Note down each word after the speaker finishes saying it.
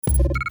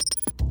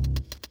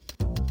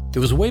It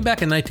was way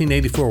back in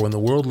 1984 when the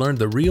world learned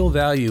the real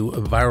value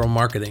of viral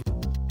marketing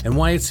and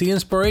why it's the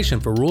inspiration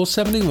for Rule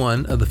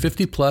 71 of the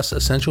 50-plus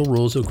essential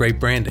rules of great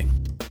branding.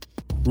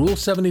 Rule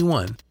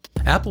 71.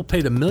 Apple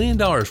paid $1 million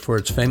for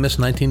its famous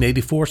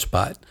 1984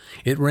 spot.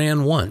 It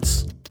ran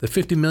once. The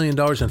 $50 million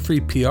in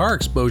free PR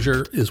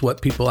exposure is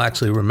what people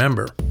actually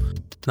remember.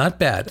 Not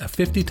bad, a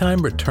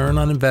 50-time return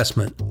on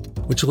investment,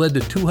 which led to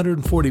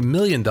 $240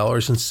 million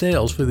in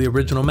sales for the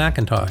original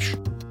Macintosh.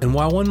 And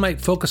while one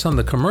might focus on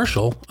the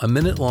commercial, a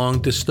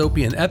minute-long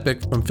dystopian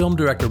epic from film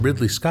director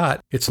Ridley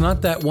Scott, it's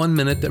not that 1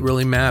 minute that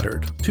really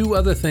mattered. Two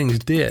other things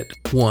did.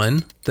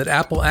 One, that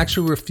Apple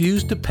actually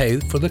refused to pay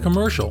for the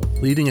commercial,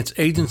 leading its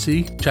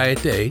agency,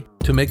 Chiat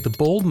to make the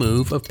bold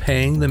move of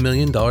paying the $1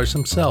 million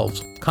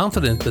themselves,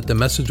 confident that the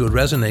message would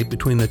resonate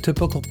between the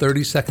typical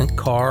 30-second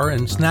car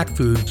and snack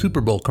food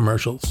Super Bowl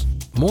commercials.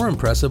 More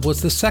impressive was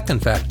the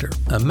second factor,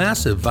 a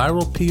massive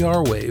viral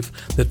PR wave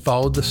that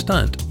followed the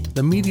stunt.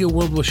 The media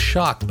world was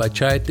shocked by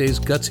Chiat-Day's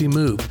gutsy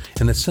move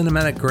and the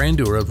cinematic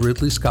grandeur of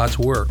Ridley Scott's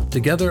work.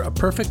 Together, a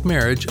perfect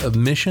marriage of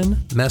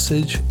mission,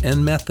 message,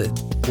 and method.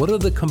 What are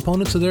the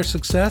components of their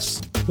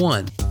success?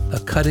 1. A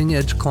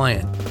cutting-edge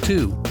client.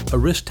 2. A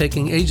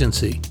risk-taking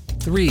agency.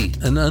 3.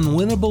 An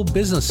unwinnable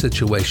business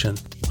situation.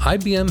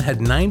 IBM had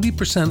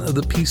 90% of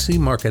the PC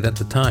market at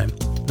the time.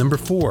 Number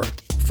 4.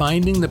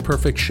 Finding the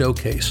perfect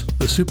showcase.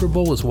 The Super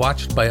Bowl was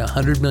watched by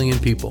 100 million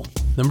people.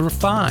 Number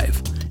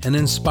 5. An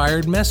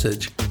inspired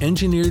message,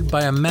 engineered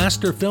by a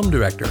master film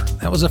director.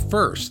 That was a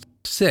first.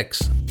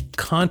 6.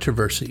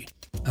 Controversy.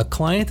 A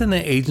client and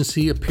an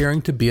agency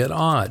appearing to be at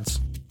odds.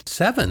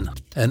 7.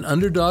 An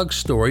underdog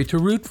story to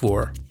root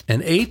for.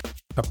 And 8.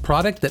 A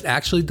product that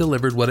actually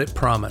delivered what it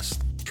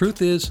promised.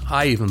 Truth is,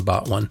 I even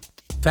bought one.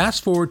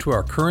 Fast forward to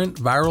our current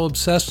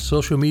viral-obsessed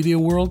social media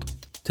world.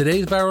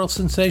 Today's viral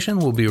sensation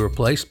will be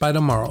replaced by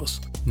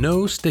tomorrow's.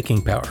 No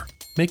sticking power,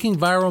 making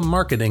viral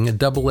marketing a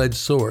double-edged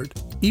sword.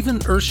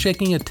 Even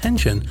earth-shaking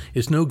attention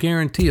is no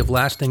guarantee of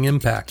lasting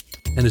impact,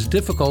 and is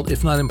difficult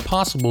if not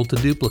impossible to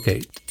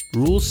duplicate.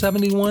 Rule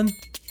 71?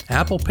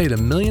 Apple paid $1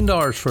 million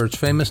for its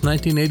famous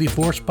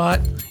 1984 spot.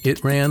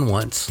 It ran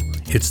once.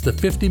 It's the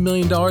 $50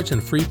 million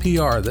in free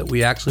PR that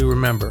we actually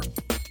remember.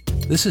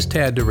 This is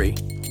Tad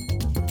DeRee.